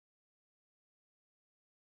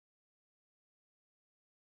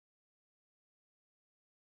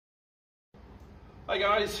Hi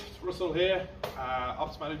guys, it's Russell here,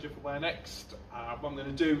 Ops Manager for Where Next. What I'm going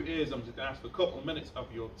to do is I'm just going to ask for a couple of minutes of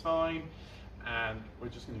your time, and we're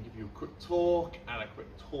just going to give you a quick talk and a quick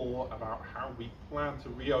tour about how we plan to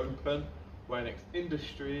reopen Where Next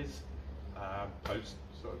Industries post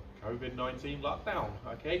sort of COVID-19 lockdown.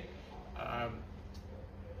 Okay,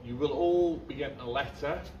 you will all be getting a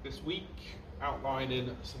letter this week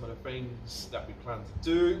outlining some of the things that we plan to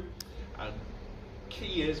do, and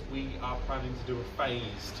key is we are planning to do a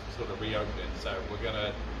phased sort of reopening. So we're going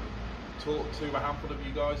to talk to a handful of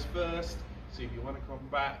you guys first, see if you want to come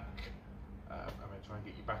back. I'm going to try and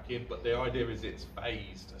get you back in, but the idea is it's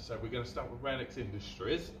phased. So we're going to start with Where Next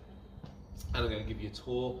Industries, and I'm going to give you a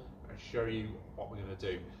tour and show you what we're going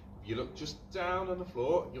to do. If you look just down on the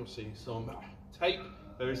floor, you'll see some tape.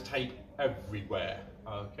 There is tape everywhere,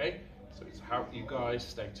 okay? So it's to help you guys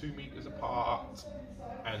stay 2 meters apart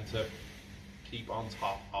and to keep on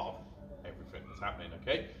top of everything that's happening,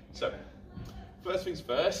 okay? So, first things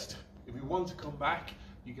first, if you want to come back,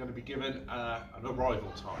 you're going to be given an arrival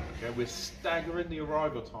time, okay? We're staggering the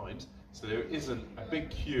arrival times so there isn't a big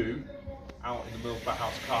queue out in the Milford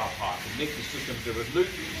House car park. And Nick is just going to do a loop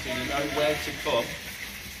so you know where to come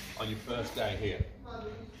on your first day here.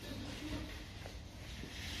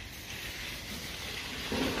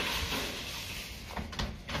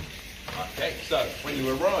 Okay, so when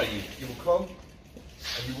you arrive, you will come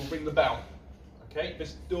and you will ring the bell. Okay,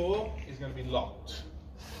 this door is going to be locked.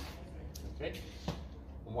 Okay,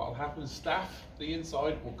 and what will happen is staff, the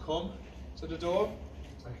inside, will come to the door,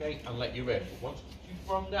 okay, and let you in. But once you've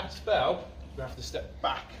rung that spell, you have to step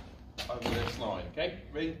back over this line. Okay,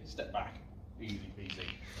 ring, step back, easy peasy.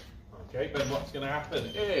 Okay, then what's going to happen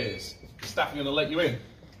is the staff are going to let you in.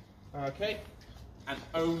 Okay, and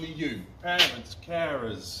only you, parents,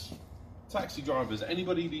 carers, taxi drivers,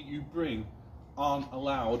 anybody that you bring aren't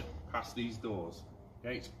allowed past these doors.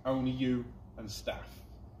 Okay, it's only you and staff.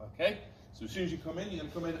 Okay, so as soon as you come in, you're going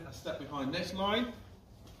to come in and step behind this line,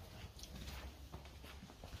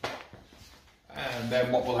 and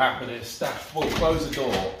then what will happen is staff will close the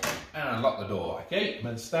door and lock the door. Okay, and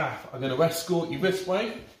then staff are going to escort you this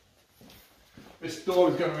way. This door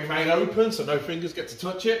is going to remain open, so no fingers get to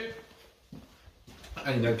touch it.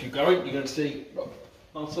 And then keep going. You're going to see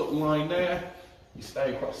nice little line there. You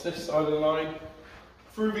stay across this side of the line,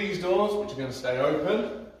 through these doors, which are going to stay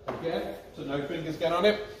open again, so no fingers get on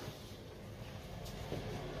it.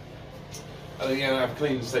 And then you're going to have a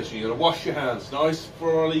cleaning station. You're going to wash your hands nice,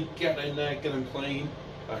 thoroughly, get in there, get them clean.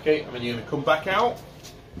 Okay, and then you're going to come back out.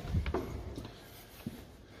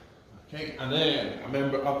 Okay, and then a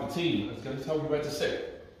member of the team is going to tell you where to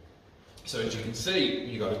sit. So as you can see,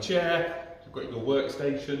 you've got a chair, you've got your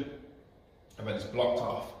workstation, and then it's blocked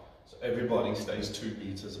off, so everybody stays 2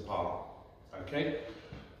 meters apart. Okay?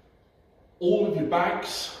 All of your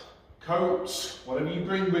bags, coats, whatever you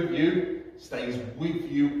bring with you, stays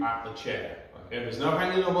with you at the chair. Okay? There's no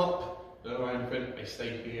hanging them up, no anything, they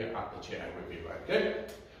stay here at the chair with you. Okay?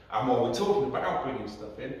 And while we're talking about bringing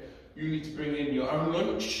stuff in, you need to bring in your own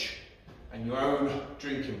lunch and your own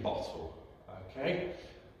drinking bottle. Okay?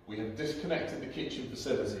 We have disconnected the kitchen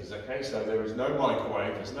facilities, okay? So there is no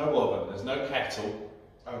microwave, there's no oven, there's no kettle,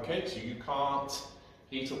 okay? So you can't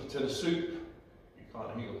heat up a tin of soup, you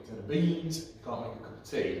can't heat up a tin of beans, you can't make a cup of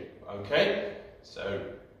tea, okay? So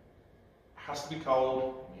it has to be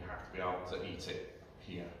cold, and you have to be able to eat it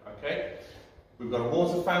here, okay? We've got a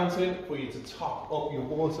water fountain for you to top up your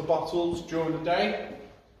water bottles during the day,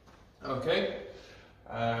 okay?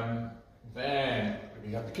 Then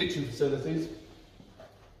we have the kitchen facilities.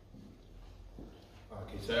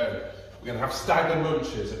 Okay, so we're going to have staggered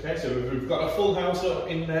lunches, okay? So if we've got a full house up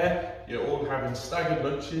in there, you're all having staggered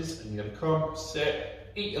lunches, and you're going to come,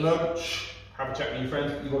 sit, eat your lunch, have a chat with your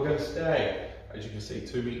friends, but you're going to stay, as you can see,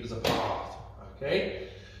 2 meters apart, okay?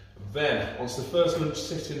 Then, once the first lunch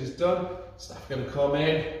sitting is done, staff are going to come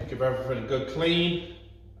in, give everything a good clean,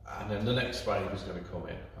 and then the next wave is going to come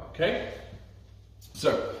in, okay?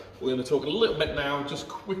 So, we're going to talk a little bit now, just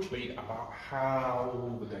quickly, about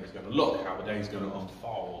how the day's going to look, how the day's going to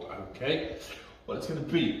unfold, okay? What it's going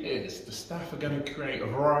to be is the staff are going to create a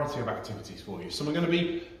variety of activities for you. Some are going to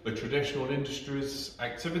be the traditional industries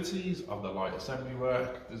activities of the light assembly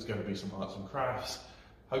work. There's going to be some arts and crafts.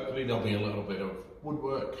 Hopefully there'll be a little bit of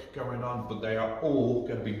woodwork going on, but they are all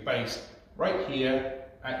going to be based right here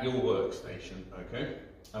at your workstation, okay?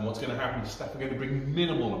 And what's going to happen is staff are going to bring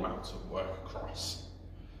minimal amounts of work across.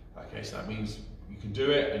 Okay, so that means you can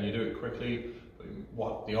do it and you do it quickly. But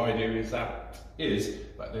what the idea is that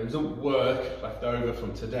there isn't work left over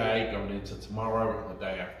from today going into tomorrow and the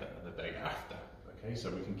day after and the day after. Okay,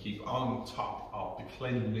 so we can keep on top of the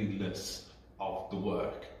cleanliness of the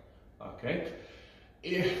work, okay?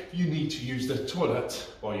 If you need to use the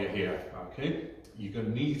toilet while you're here, okay, you're going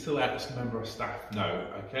to need to let this member of staff know,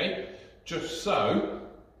 okay? Just so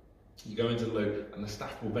you go into the loo and the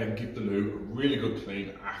staff will then give the loo a really good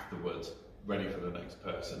clean afterwards, ready for the next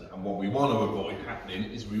person. And what we want to avoid happening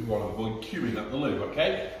is we want to avoid queuing at the loo,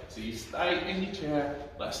 okay? So you stay in your chair,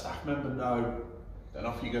 let a staff member know, then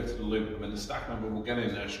off you go to the loo, and then the staff member will get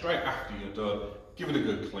in there straight after you're done, give it a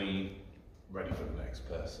good clean, ready for the next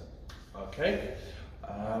person, okay?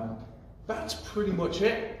 That's pretty much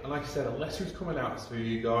it. And like I said, a letter is coming out to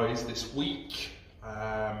you guys this week.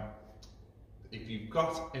 If you've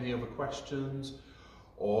got any other questions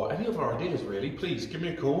or any other ideas really, please give me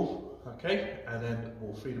a call, okay? And then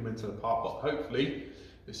we'll feed them into the pot. But hopefully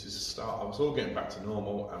this is the start of us all getting back to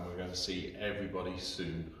normal, and we're going to see everybody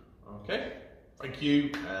soon, okay? Thank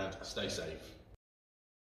you and stay safe.